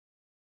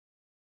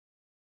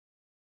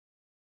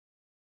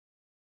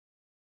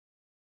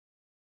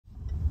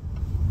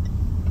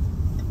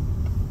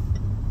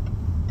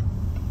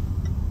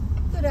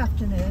Good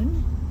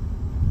afternoon,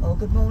 or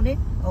good morning,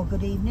 or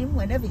good evening,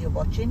 whenever you're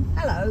watching.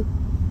 Hello,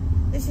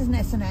 this is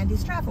Ness and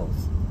Andy's Travels.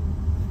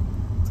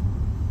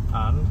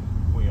 And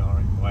we are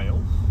in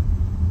Wales.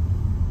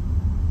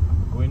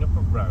 And we're going up a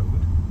road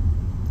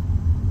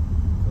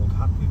called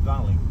Happy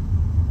Valley.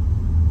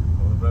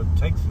 Well, the road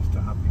takes us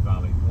to Happy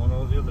Valley. One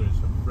or the other is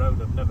a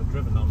road I've never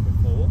driven on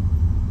before.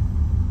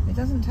 It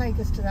doesn't take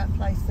us to that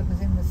place that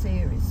was in the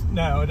series.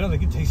 No, I don't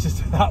think it takes us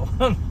to that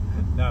one.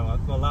 No,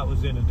 well, that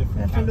was in a different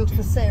We have county. to look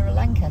for Sarah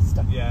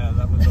Lancaster. Yeah,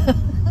 that was up,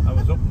 I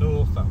was up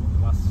north. That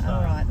was last.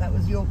 All right, that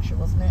was Yorkshire,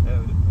 wasn't it?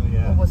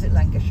 Yeah. Or was it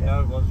Lancashire?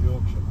 No, it was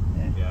Yorkshire.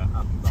 Yeah,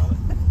 Happy Valley.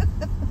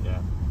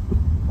 Yeah,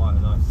 quite a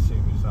nice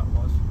series that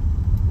was.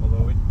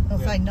 Although I'll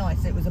say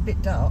nice. It was a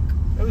bit dark.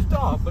 It was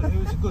dark, but it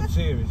was a good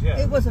series. Yeah,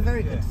 it was a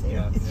very good series.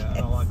 Yeah, yes. and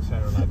I like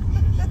Sarah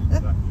Lancashire. She's a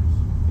good actress.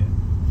 Yeah.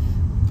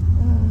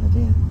 Oh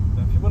dear.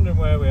 Now, if you're wondering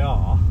where we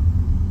are,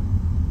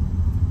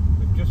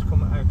 we've just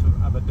come out of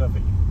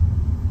Aberdovey,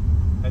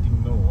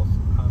 heading north,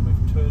 and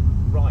we've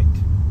turned right.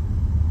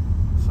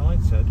 The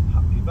sign said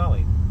Happy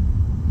Valley.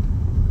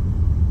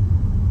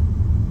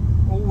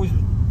 Always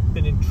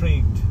been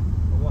intrigued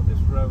by what this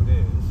road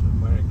is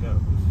and where it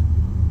goes,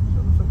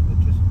 so we thought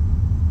we'd just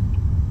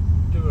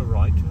do a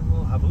right and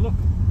we'll have a look,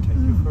 take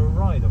you for a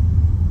ride up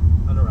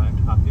and around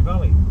Happy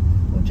Valley.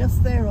 Well,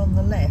 just there on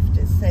the left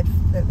it said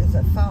that there's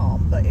a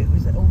farm, but it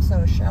was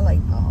also a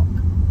chalet park.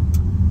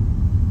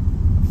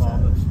 A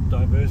farm that's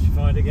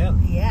diversified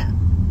again. Yeah.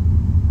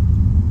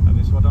 And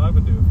it's what I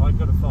would do if I'd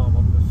got a farm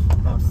on this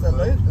part of the road.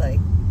 Absolutely. I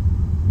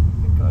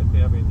think I'd be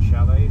having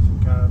chalets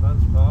and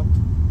caravans parked.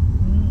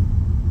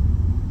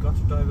 Got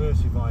to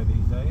diversify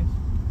these days.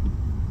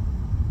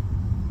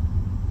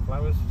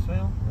 Flowers for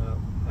sale?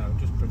 No,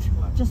 just pretty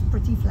flowers. Just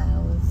pretty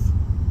flowers.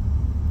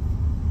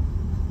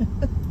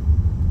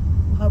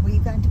 Are we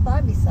going to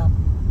buy me some?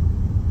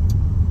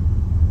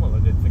 Well, I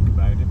did think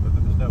about it, but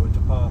there was nowhere to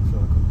park, so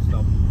I couldn't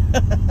stop.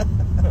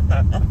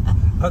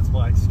 That's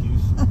my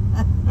excuse.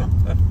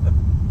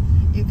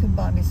 You can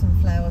buy me some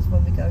flowers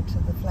when we go to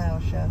the flower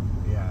show.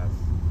 Yes.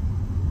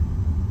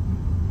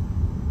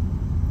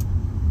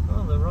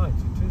 Well, they're right.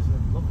 It is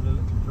a lovely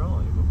little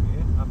drive up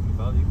here, Happy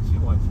Valley. You can see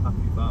why it's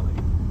Happy Valley.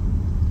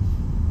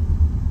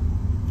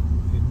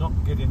 You're not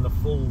getting the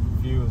full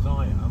view as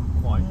I am,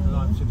 quite, because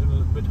I'm sitting a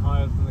little bit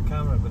higher than the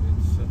camera, but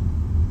it's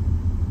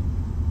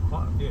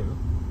quite a view.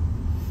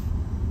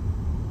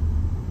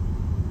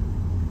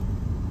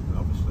 And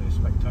obviously a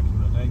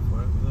spectacular day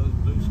for it with those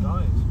blue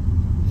skies.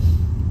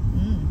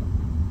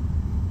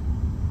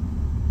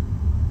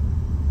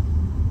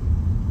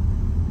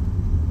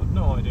 I've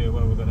no idea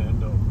where we're going to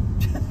end up.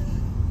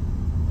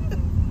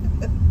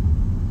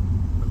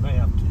 We may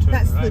have to turn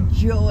That's around. the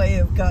joy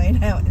of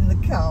going out in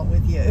the car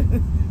with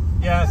you.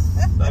 Yes,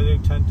 they do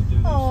tend to do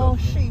these Oh,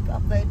 sorts of sheep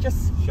up there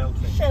just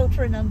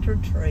sheltering under a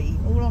tree,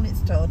 all on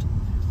its Todd.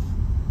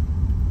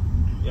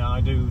 Yeah,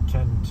 I do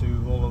tend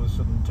to all of a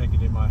sudden take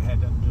it in my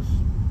head and just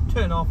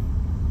turn off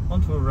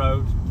onto a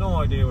road, no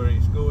idea where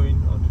it's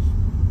going, I'll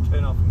just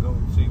turn off and go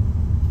and see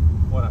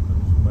what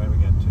happens and where we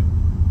get to.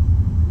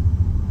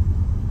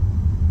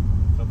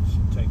 It's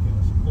obviously taking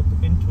us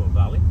up into a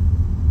valley.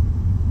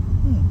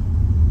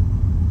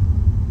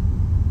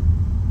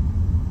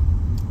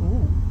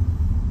 Ooh.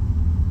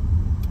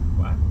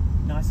 Wow.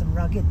 Nice and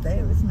rugged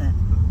there, isn't it?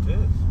 It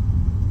is.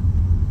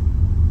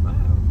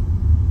 Wow.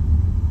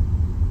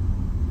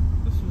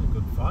 This is a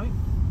good fight.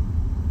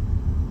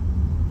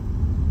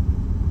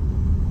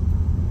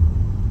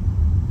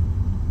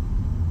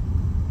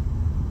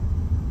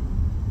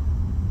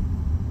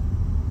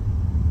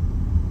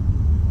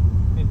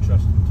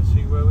 Interesting to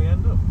see where we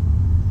end up.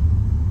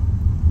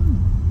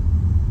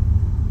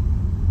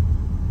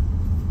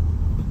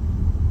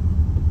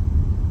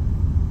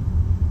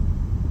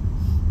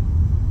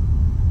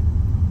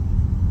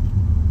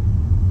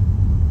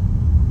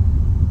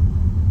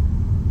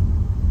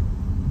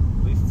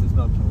 At least there's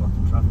not a lot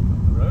of traffic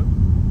on the road.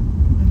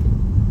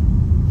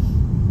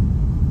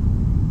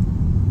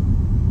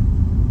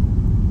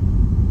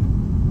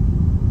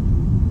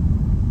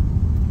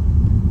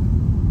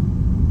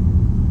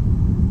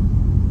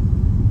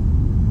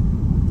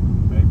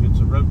 Maybe it's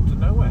a road to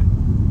nowhere.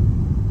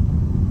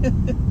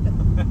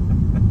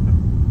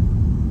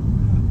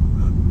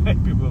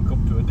 Maybe we'll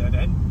come to a dead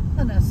end.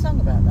 I know a song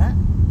about that.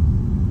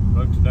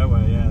 Road to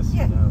nowhere, yes.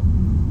 Yeah. No.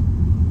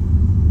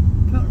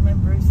 Can't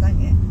remember who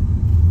sang it.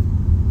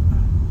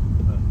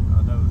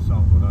 I know the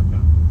song, but I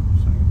can't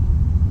sing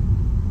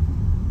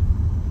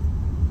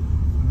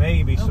it.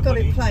 Maybe I've got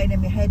somebody. it playing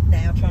in my head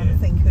now, trying to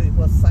think who it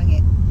was sang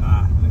it.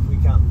 And if we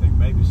can't think,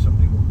 maybe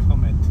somebody will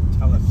comment and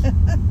tell us.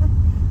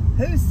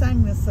 Who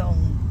sang the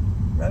song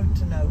Road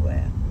to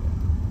Nowhere?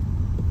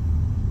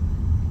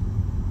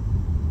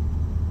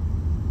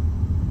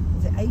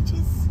 Was it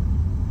 80s?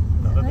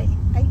 I don't know.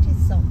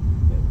 80s song.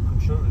 I'm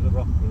sure it was a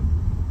rock group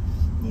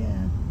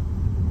Yeah.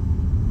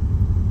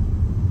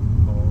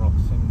 or a rock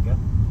singer.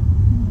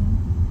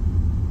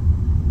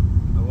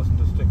 It wasn't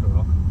a sticker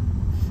rock.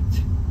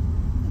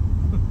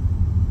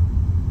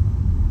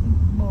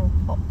 More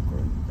a pop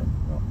group than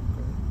rock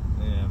group.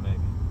 Yeah,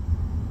 maybe.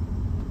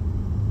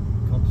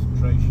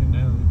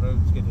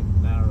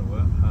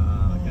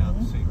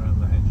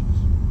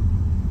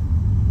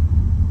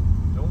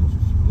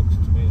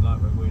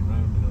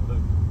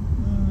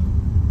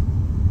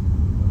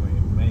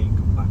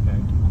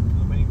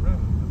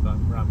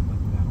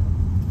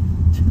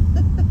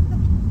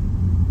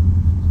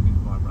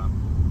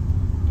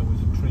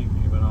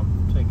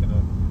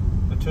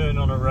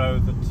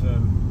 I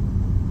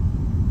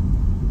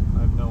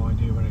have no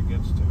idea where it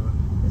gets to.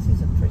 This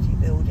is a pretty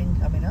building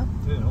coming up.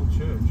 It's an old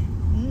church.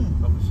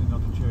 Obviously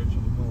not a church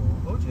anymore.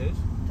 Oh, it is.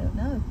 Don't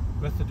know.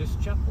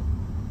 Methodist Chapel.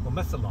 Or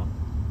Methalon.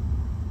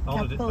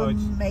 Chapel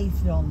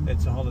Maithlon.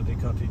 It's a holiday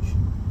cottage.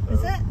 So,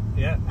 Is it?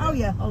 Yeah. Oh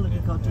yeah, holiday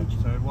cottage.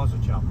 Yeah. So it was a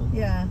chapel.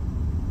 Yeah.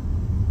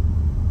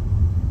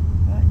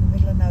 Right in the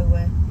middle of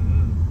nowhere.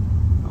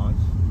 Nice.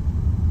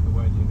 So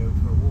where do you go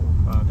for a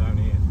walk? Oh, down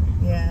here.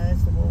 See? Yeah,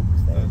 there's the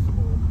walks there. There's the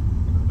walk.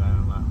 You go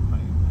down that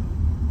lane there.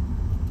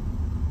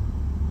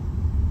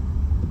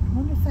 I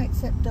wonder if they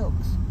accept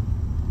dogs.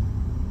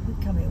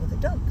 We'd come here with the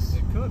dogs.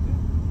 It could, yeah.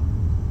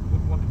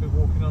 Wouldn't want to be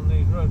walking on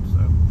these roads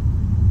though.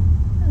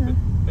 Yeah.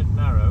 Bit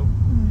narrow.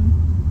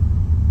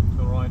 It's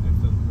alright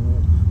if there's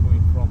walks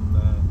going from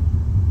there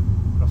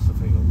across the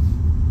fields.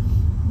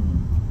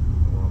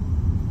 Or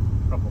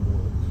proper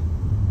walks.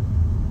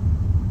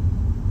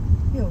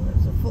 Yeah, well,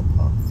 there's a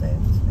footpath there,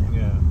 wasn't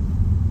it? Yeah.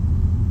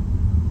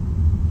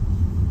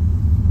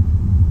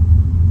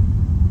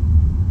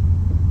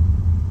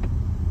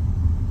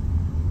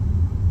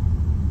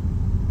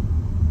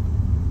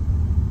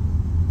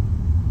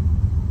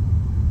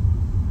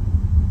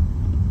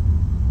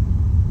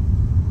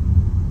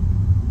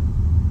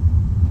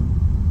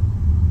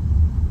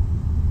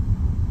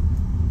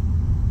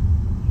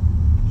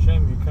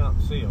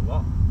 See a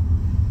lot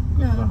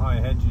because of the high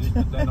hedges,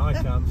 but then I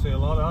can't see a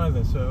lot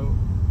either, so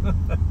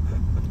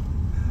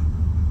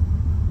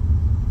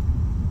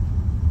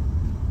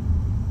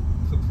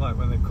looks like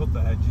when they cut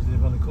the hedges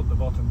they've only cut the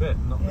bottom bit,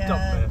 not the top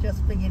bit.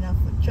 Just big enough,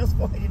 just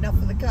wide enough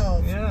for the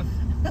cars. Yeah.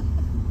 Oh,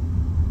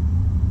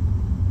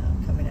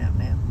 coming out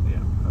now.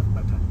 Yeah, that's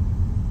better.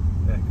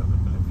 There, got a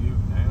bit of view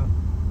now.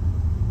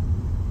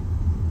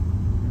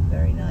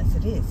 Very nice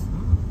it is.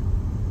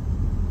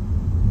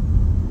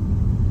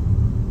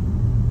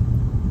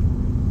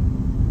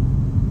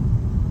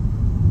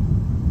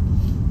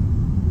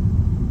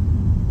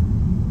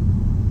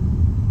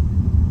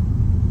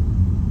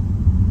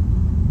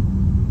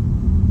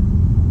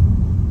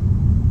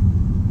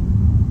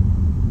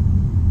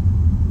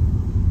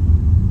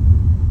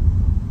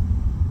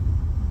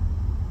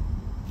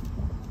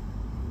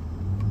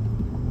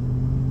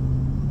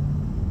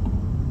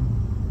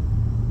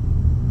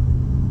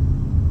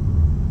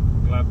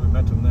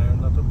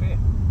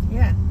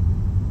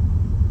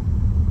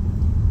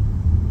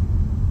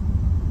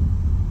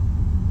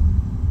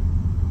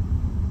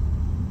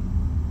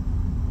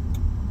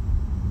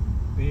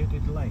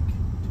 Lake.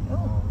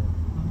 Oh.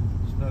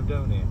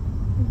 Snowdonia.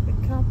 There's a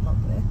big car park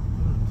there.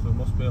 So it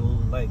must be a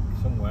lake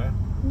somewhere.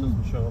 It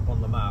doesn't show up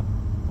on the map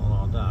on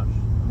our dash.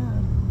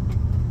 No.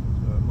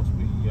 So it must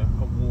be a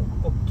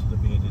walk up to the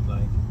Bearded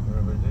Lake,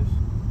 wherever it is.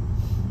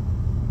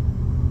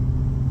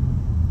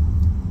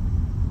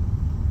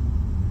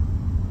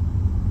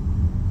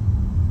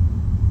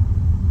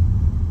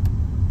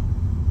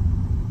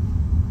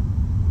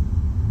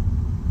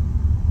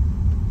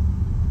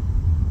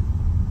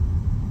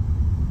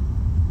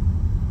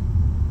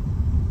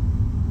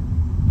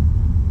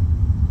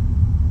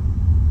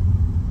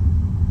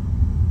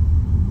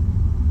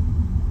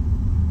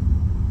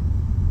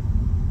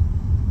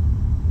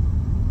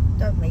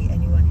 Don't meet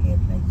anyone here,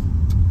 please.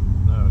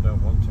 No, I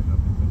don't want to.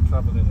 I've been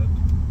travelling at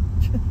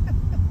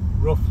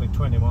roughly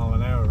 20 mile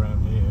an hour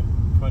around here,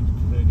 20 to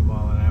 30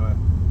 mile an hour,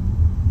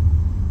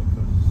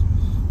 because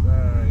it's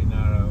very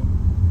narrow,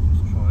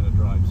 just trying to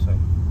drive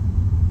safe.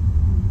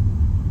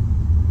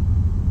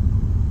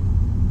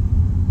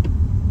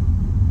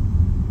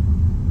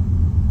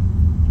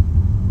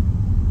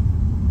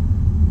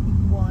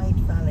 Wide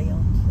valley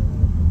on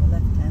the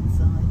left-hand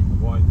side. A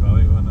wide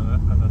valley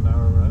and a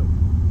narrow road.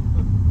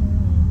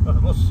 But I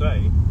must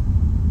say,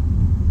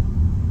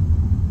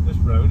 this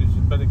road is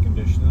in better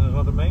condition than a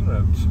lot of main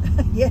roads.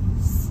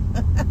 Yes.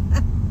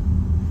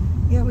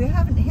 Yeah, we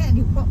haven't hit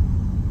any pot.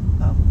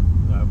 Oh.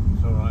 No,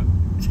 it's alright.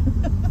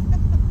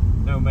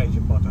 No major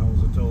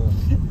potholes at all.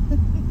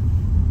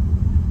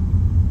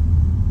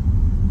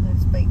 Don't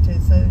speak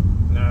too soon.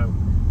 No.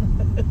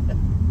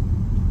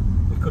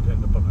 We could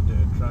end up on a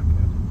dirt track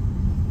then.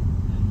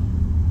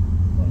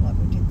 Well, like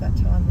we did that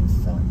time in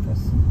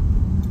Cyprus.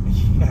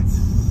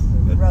 Yes.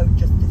 The road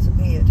just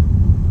disappeared.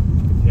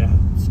 Yeah.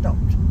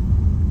 Stopped.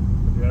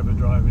 If you're ever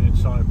driving in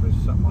Cyprus,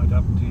 that might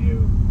happen to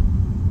you.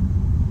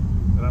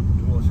 It happened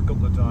to us a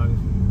couple of times.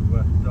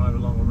 We drive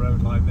along a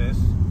road like this.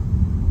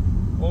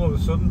 All of a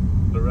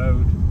sudden, the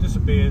road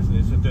disappears and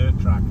it's a dirt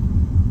track.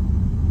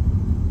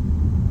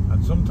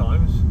 And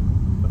sometimes,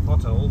 the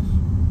potholes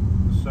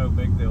are so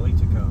big they'll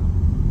eat a car.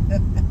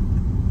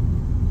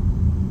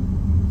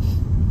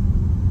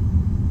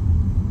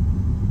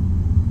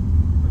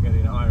 We're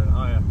getting higher and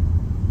higher.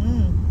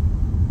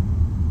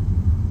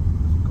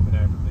 Coming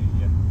out of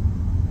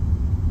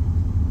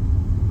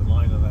the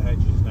line of the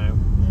hedges now.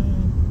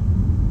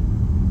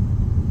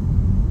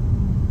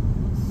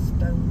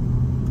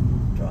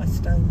 Dry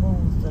stone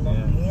walls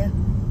along here.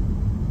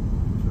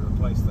 To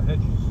replace the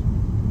hedges.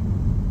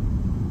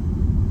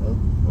 Oh,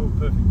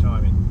 perfect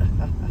timing.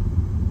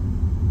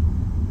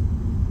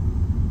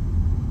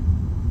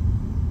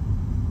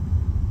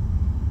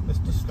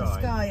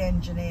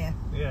 engineer.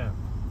 Yeah.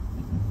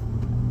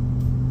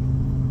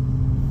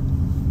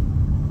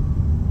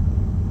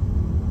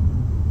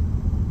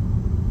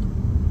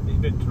 He's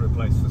been to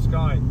replace the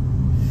sky.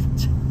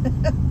 He's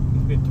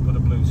been to put a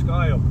blue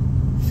sky up.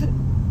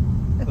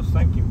 Let's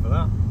thank him for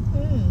that.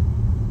 Oh,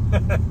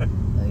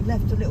 he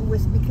left a little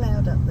wispy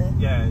cloud up there.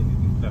 Yeah, he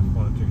left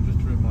one or two just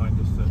to remind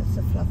us that. Just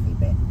a fluffy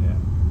bit. Yeah,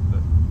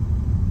 that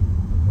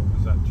there's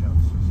always that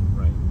chance for some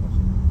rain,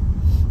 wasn't there?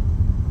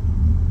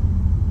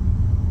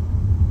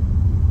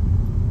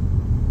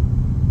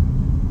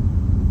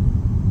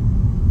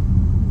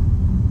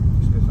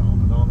 Just goes on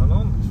and on and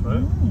on, this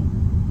road.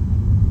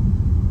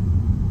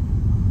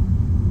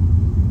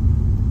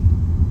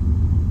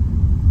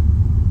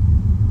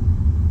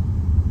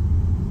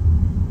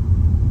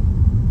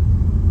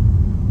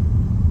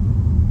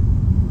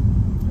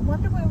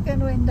 Going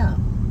to end up?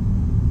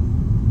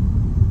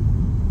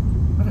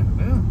 I don't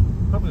know.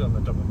 Probably on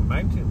the top of a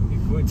mountain. We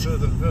keep going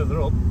further and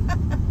further up.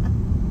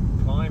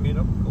 Climbing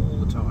up all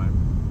the time.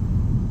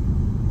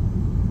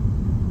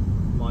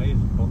 My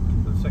ears popped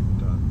for the second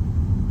time.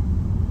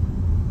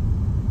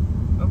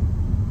 Oh,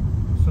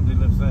 somebody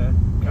lives there.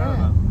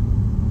 Caravan.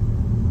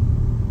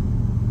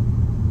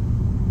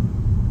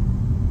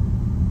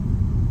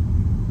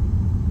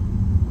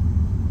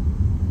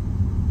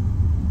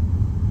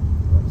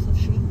 Lots of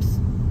sheeps.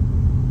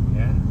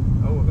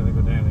 Oh, we're going to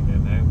go down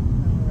again now.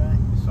 Alright.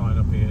 The sign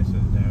up here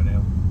says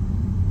downhill.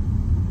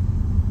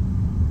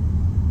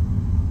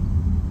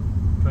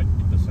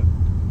 20%.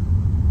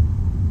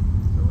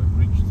 So we've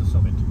reached the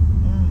summit.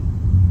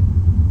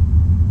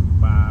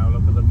 Wow,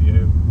 look at the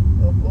view.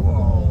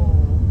 Whoa.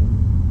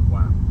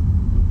 Wow.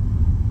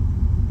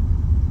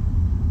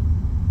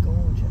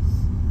 Gorgeous.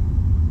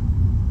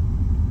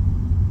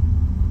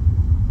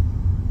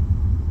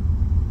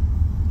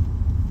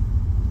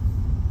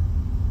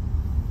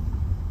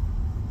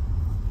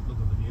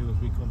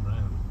 We come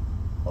round.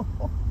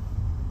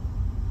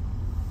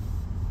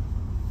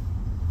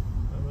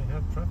 And we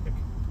have traffic.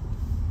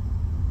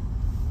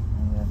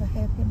 And we have a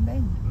hairpin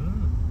bend.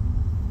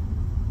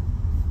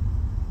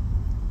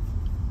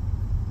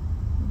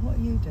 What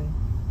are you doing?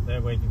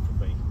 They're waiting for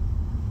me.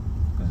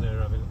 Because they're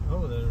having,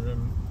 they're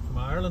from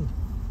Ireland.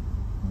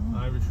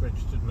 Irish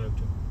registered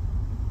motor.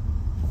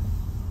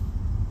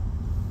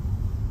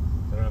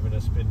 They're having a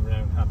spin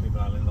round Happy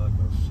Valley like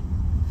us.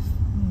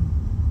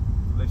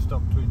 They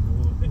stopped to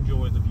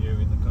enjoy the view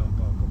in the car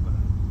park up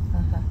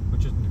there,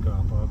 which isn't a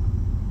car park.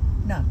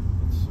 No.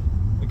 It's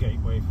a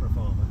gateway for a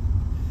farmer.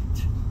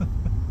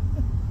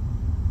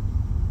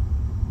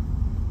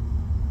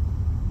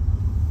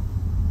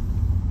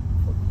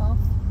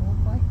 Footpath,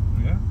 walkway.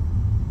 Yeah.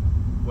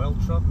 Well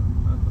trodden.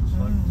 That looks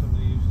like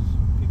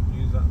people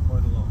use that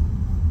quite a lot.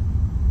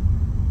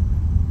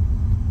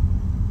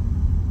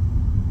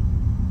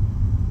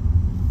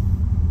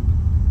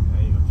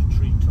 Yeah, you got your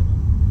tree tunnel.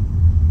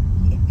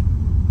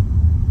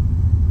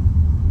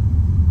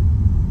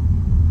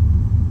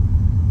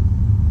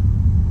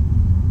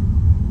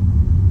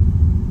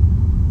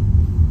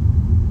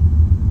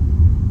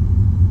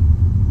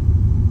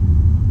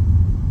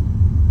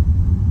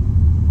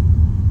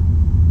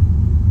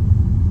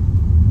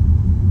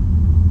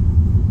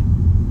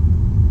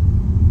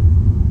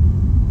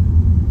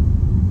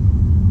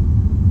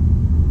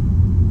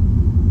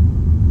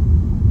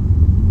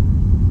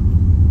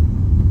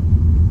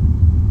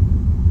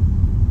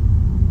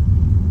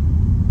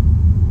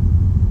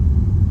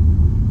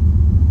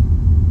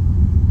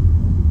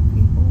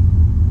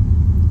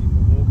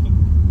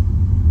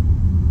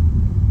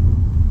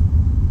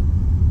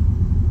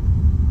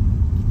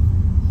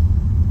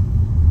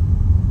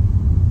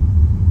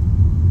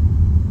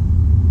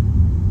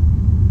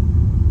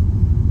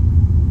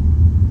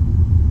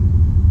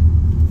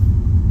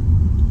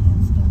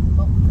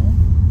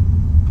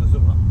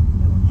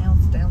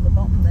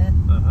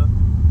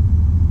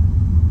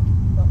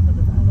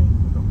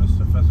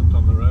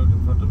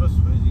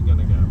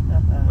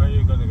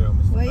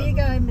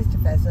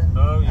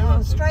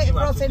 Straight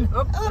across him.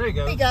 Oh, there he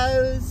goes. He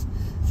goes.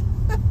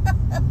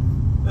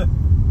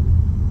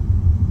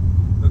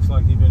 Looks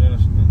like he's been in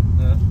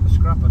a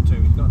scrap or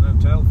two. He's got no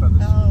tail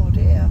feathers. Oh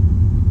dear.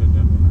 Been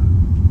in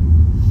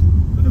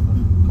a bit of a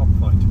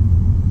cockfight.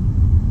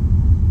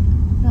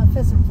 No,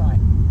 pheasant fight.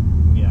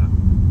 Yeah.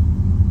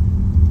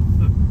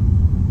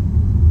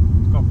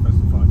 Cock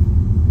pheasant fight.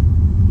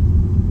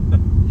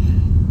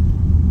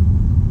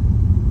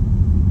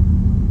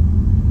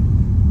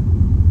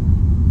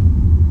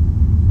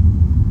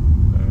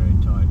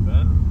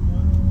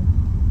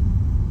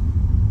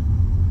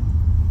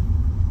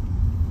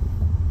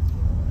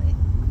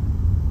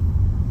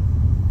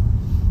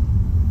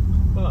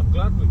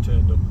 Glad we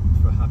turned up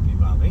for Happy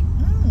Valley.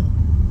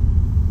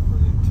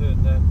 Because it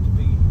turned out to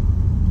be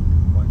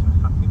quite a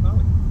happy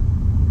valley.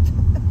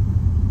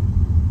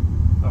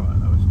 Alright,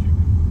 that was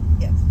stupid.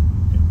 Yes.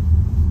 Yeah.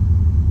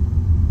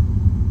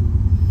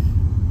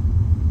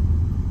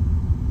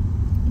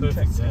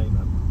 Perfect day,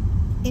 man.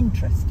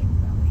 Interesting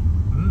valley.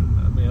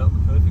 That'd be the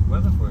perfect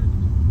weather for it.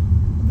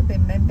 Have there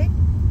been men been?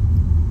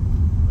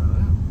 I don't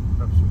know.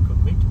 Perhaps we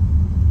could meet them.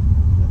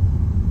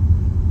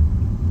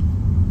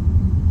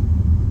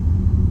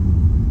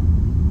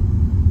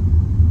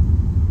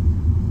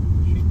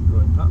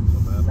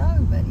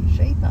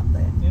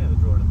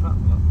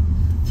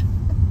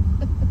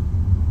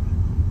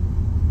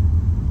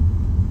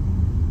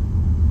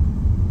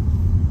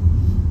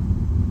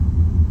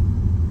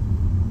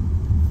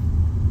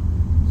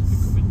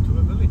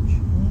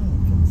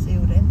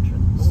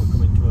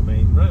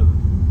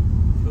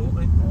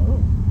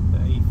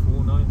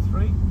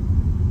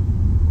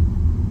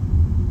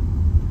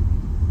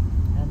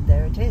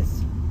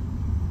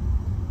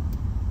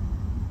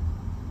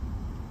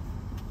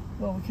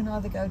 we can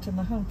either go to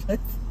Mahontleth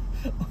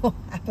or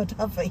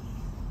Aberdovey.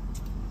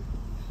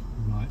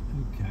 Right,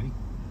 okay.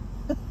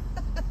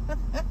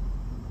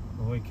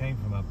 Well, we came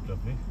from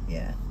Aberdovey.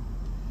 Yeah. So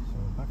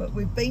we're back But to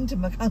we've been to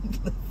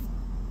Mahontleth.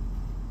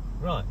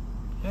 Right,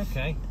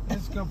 okay.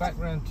 Let's go back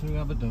round to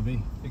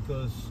Aberdovey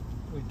because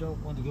we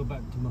don't want to go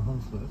back to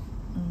Mahontleth.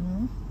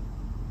 Mm-hmm.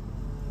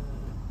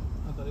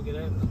 I've got to get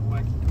out of the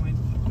way. Come in.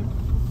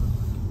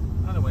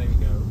 And away we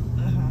go.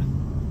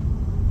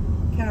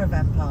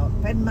 Caravan Park,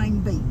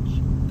 Penmain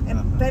Beach.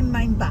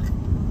 Penmain Bach.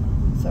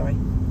 Sorry.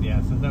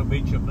 Yeah, so there's no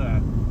beach up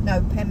there.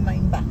 No,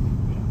 Penmain Bach.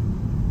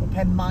 Yeah. Or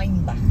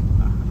Penmain Bach.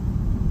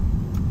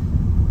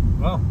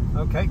 Well,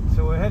 okay,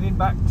 so we're heading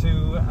back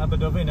to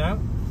Aberdovey now.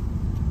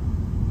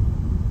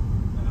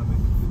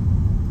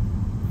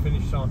 We've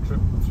finished our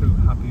trip through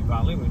Happy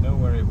Valley. We know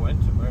where it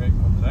went and where it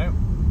comes out.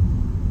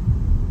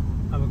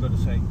 And we're going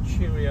to say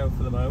cheerio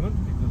for the moment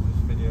because this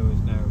video is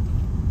now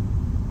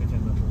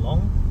getting a little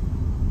long.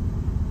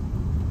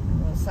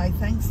 And we'll say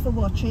thanks for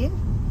watching.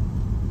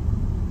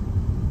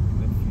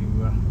 And if you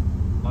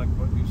like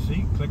what you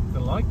see, click the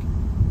like.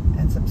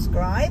 And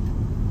subscribe.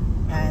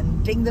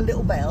 And ding the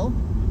little bell.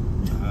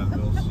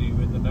 And we'll see you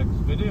in the next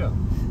video.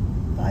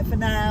 Bye for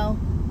now.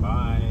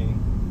 Bye.